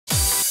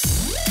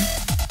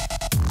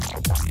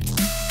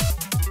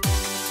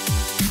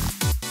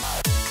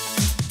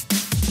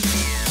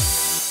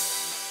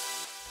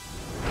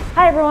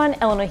everyone,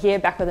 Eleanor here,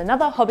 back with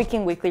another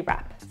HobbyKing weekly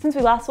wrap. Since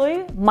we last saw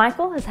you,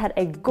 Michael has had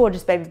a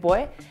gorgeous baby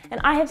boy,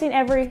 and I have seen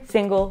every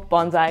single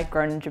bonsai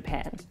grown in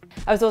Japan.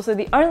 I was also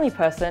the only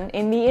person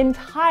in the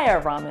entire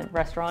ramen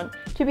restaurant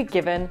to be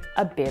given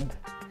a bib.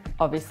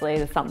 Obviously,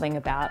 there's something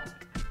about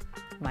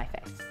my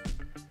face.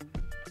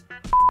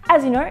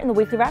 As you know, in the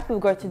weekly wrap, we'll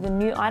go through the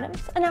new items,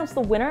 announce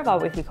the winner of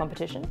our weekly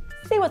competition,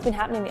 see what's been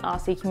happening in the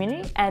RC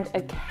community, and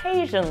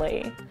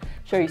occasionally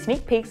show you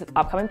sneak peeks of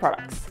upcoming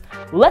products.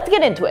 Let's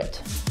get into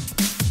it.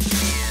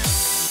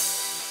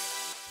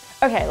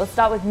 Okay, let's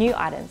start with new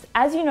items.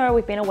 As you know,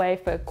 we've been away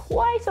for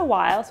quite a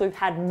while, so we've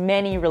had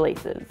many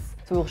releases.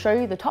 So we'll show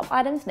you the top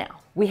items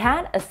now. We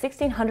had a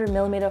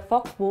 1600mm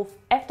focke-wulf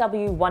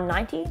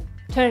FW190,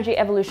 Turnigy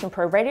Evolution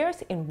Pro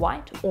radios in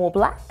white or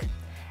black,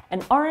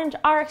 an orange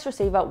RX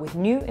receiver with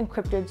new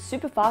encrypted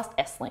superfast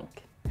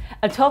S-Link,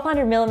 a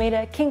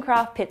 1200mm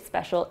Kingcraft Pit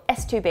Special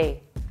S2B,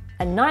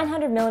 a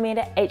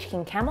 900mm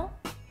HKing Camel,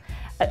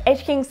 an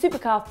HKing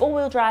Supercar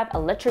 4-wheel drive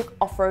electric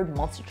off-road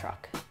monster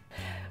truck.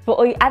 For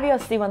all you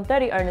Avios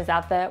C130 owners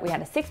out there, we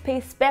had a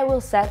 6-piece spare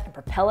wheel set and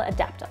propeller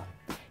adapter.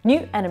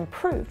 New and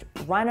improved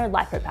Rhino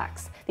LiPo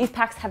packs. These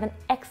packs have an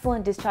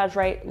excellent discharge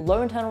rate,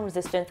 low internal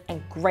resistance,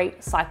 and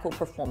great cycle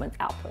performance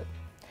output.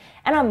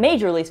 And our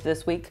major release for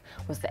this week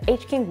was the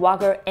HKing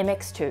Wago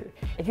MX2.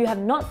 If you have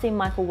not seen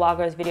Michael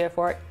Wago's video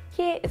for it,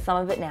 here is some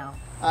of it now.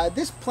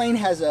 This plane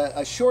has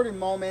a shorter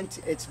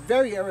moment. It's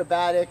very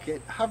aerobatic.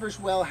 It hovers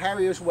well,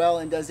 harriers well,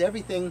 and does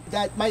everything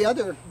that my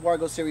other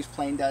Wago series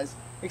plane does.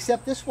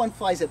 Except this one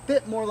flies a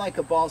bit more like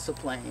a balsa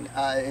plane.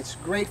 It's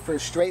great for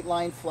straight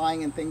line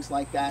flying and things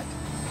like that.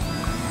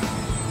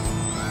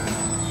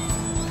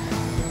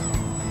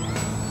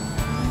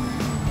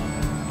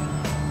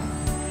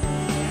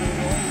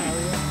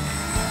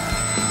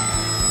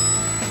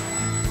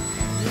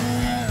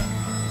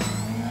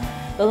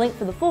 The link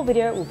for the full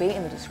video will be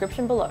in the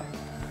description below.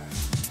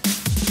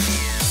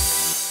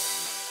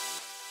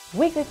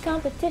 Weekly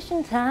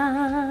competition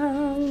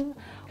time!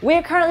 We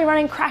are currently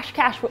running Crash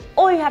Cash, where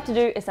all you have to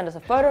do is send us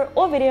a photo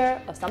or video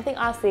of something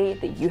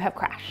RC that you have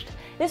crashed.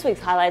 This week's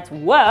highlights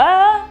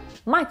were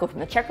Michael from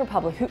the Czech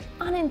Republic, who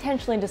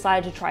unintentionally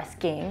decided to try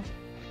skiing,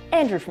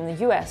 Andrew from the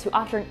US, who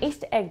after an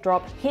Easter egg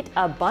drop hit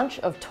a bunch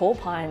of tall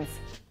pines.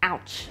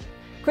 Ouch.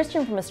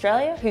 Christian from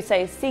Australia, who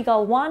says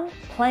Seagull 1,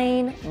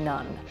 plane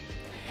none.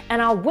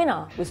 And our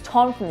winner was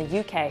Tom from the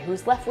UK, who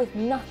was left with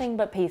nothing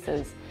but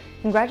pieces.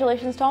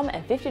 Congratulations, Tom,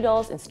 and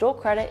 $50 in store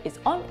credit is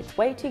on its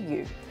way to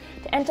you.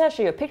 To enter,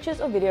 share your pictures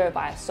or video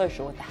via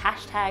social with the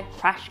hashtag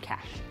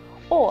crashcash,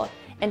 or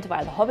enter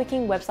via the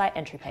HobbyKing website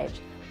entry page.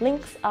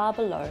 Links are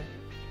below.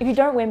 If you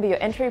don't win but your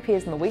entry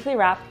appears in the weekly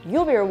wrap,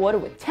 you'll be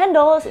rewarded with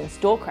 $10 in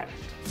store credit.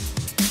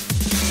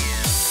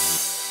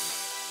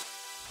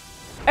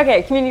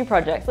 Okay, community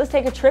projects. Let's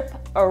take a trip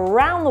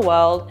around the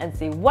world and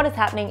see what is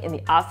happening in the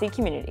RC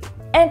community.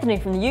 Anthony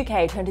from the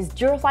UK turned his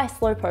Durafly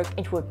Slowpoke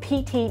into a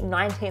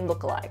PT19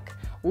 lookalike.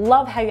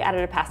 Love how you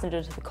added a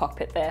passenger to the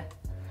cockpit there.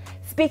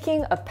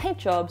 Speaking of paint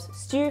jobs,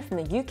 Stu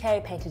from the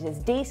UK painted his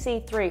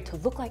DC3 to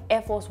look like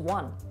Air Force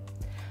One.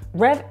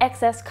 Rev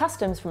XS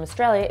Customs from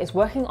Australia is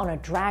working on a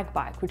drag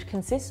bike which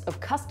consists of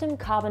custom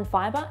carbon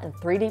fibre and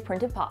 3D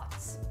printed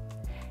parts.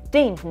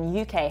 Dean from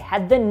the UK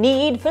had the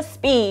need for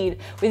speed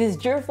with his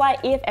Durafly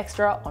EF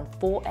Extra on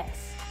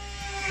 4S.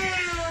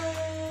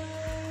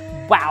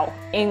 Wow,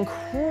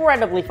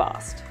 incredibly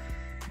fast.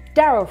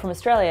 Daryl from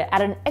Australia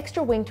added an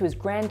extra wing to his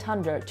Grand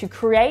Tundra to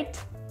create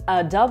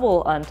a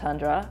double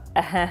untundra.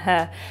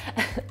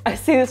 I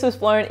see this was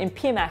flown in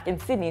PMAC in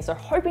Sydney, so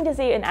hoping to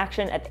see it in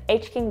action at the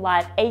HKing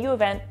Live AU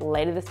event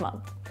later this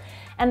month.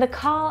 And the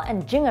Carl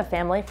and Jinger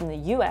family from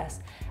the US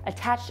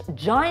attached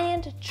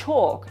giant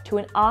chalk to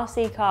an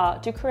RC car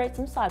to create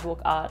some sidewalk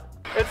art.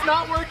 It's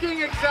not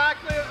working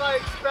exactly as I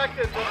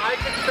expected, but I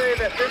can say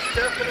that this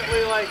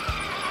definitely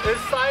is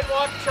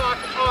sidewalk chalk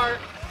art.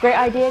 Great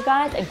idea,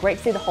 guys, and great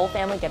to see the whole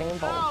family getting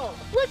involved. Oh.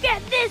 Look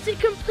at this, it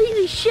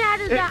completely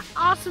shattered that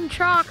awesome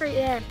chalk right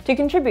there. To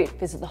contribute,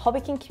 visit the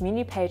HobbyKing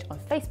community page on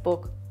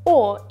Facebook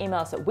or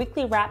email us at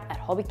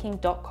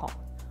weeklywrap@hobbyking.com.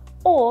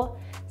 Or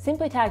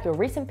simply tag your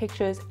recent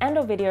pictures and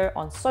or video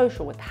on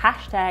social with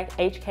hashtag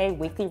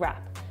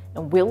HKweeklywrap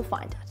and we'll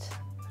find it.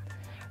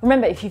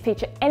 Remember, if you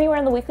feature anywhere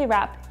in the weekly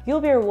wrap,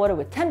 you'll be rewarded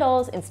with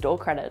 $10 in store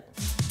credit.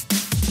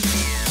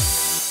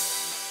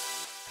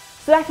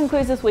 So that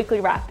concludes this weekly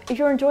wrap. If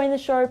you're enjoying the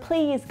show,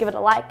 please give it a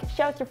like,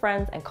 share with your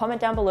friends, and comment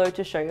down below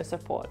to show your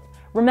support.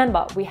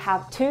 Remember, we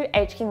have 2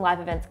 HKing Live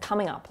events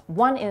coming up.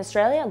 One in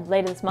Australia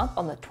later this month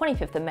on the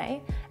 25th of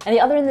May, and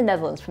the other in the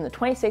Netherlands from the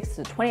 26th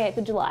to the 28th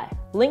of July.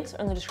 Links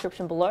are in the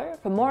description below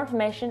for more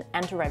information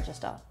and to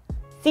register.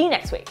 See you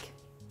next week.